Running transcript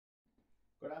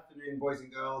Good afternoon, boys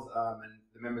and girls, and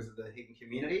the members of the Heaton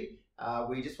community.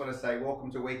 We just want to say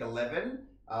welcome to week 11.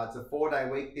 It's a 4-day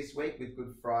week this week, with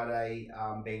Good Friday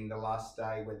being the last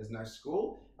day where there's no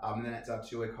school, and then it's our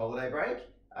 2-week holiday break.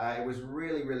 It was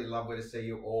really lovely to see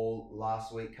you all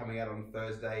last week coming out on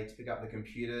Thursday to pick up the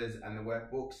computers and the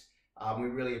workbooks. We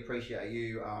really appreciate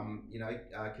you,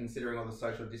 considering all the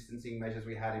social distancing measures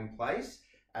we had in place.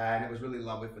 And it was really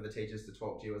lovely for the teachers to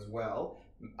talk to you as well.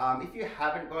 If you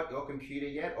haven't got your computer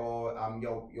yet or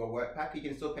your work pack, you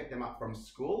can still pick them up from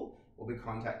school. We'll be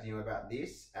contacting you about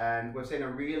this. And we've seen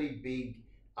a really big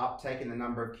uptake in the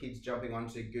number of kids jumping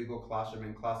onto Google Classroom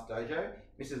and Class Dojo.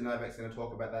 Mrs. Novak's going to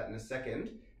talk about that in a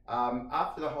second.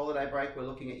 After the holiday break, we're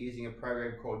looking at using a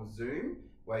program called Zoom,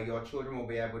 where your children will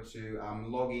be able to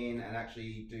log in and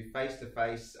actually do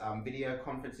face-to-face video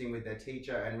conferencing with their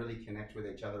teacher and really connect with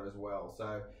each other as well.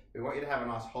 So we want you to have a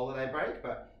nice holiday break,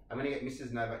 but I'm going to get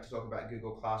Mrs. Novak to talk about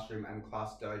Google Classroom and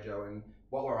Class Dojo and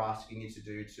what we're asking you to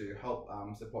do to help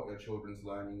support your children's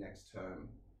learning next term.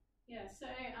 Yeah, so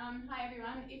hi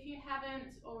everyone. If you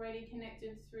haven't already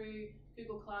connected through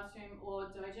Google Classroom or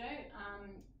Dojo,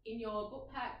 in your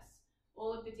book packs,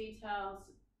 all of the details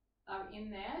are in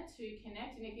there to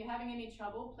connect. And if you're having any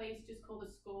trouble, please just call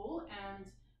the school and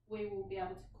we will be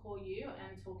able to call you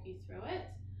and talk you through it.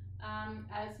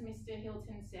 As Mr.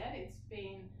 Hilton said,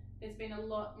 there's been a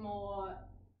lot more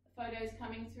photos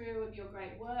coming through of your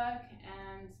great work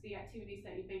and the activities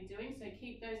that you've been doing, so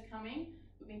keep those coming.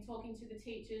 We've been talking to the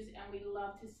teachers and we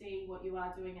love to see what you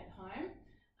are doing at home,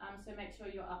 so make sure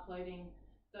you're uploading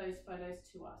those photos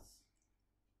to us.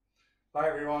 Hi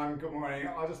everyone, good morning.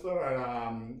 I just thought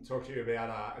I'd talk to you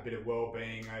about a bit of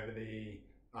well-being over the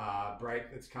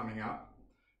break that's coming up.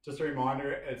 Just a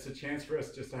reminder, it's a chance for us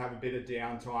just to have a bit of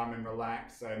downtime and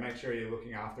relax, so make sure you're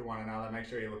looking after one another, make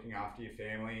sure you're looking after your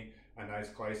family and those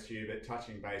close to you, but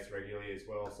touching base regularly as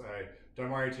well. So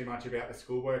don't worry too much about the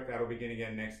schoolwork, that'll begin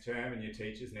again next term, and your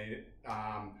teachers need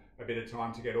a bit of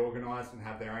time to get organised and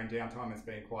have their own downtime. It's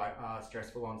been quite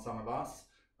stressful on some of us.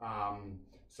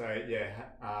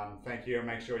 Thank you, and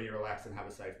make sure you relax and have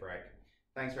a safe break.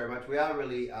 Thanks very much. We are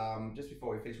really, just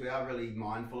before we finish, we are really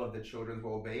mindful of the children's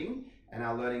wellbeing, and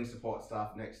our learning support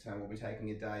staff next term will be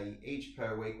taking a day each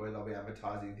per week where they'll be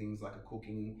advertising things like a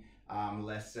cooking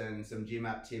lesson, some gym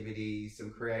activities, some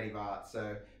creative art.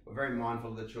 So we're very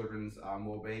mindful of the children's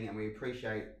wellbeing, and we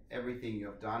appreciate everything you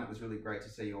have done. It was really great to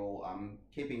see you all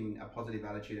keeping a positive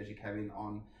attitude as you came in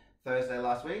on Thursday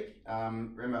last week.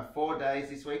 Remember, 4 days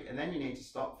this week, and then you need to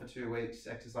stop for 2 weeks,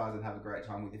 exercise and have a great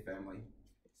time with your family.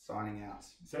 Signing out.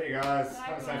 See you guys. Bye,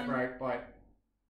 have a safe break. Bye.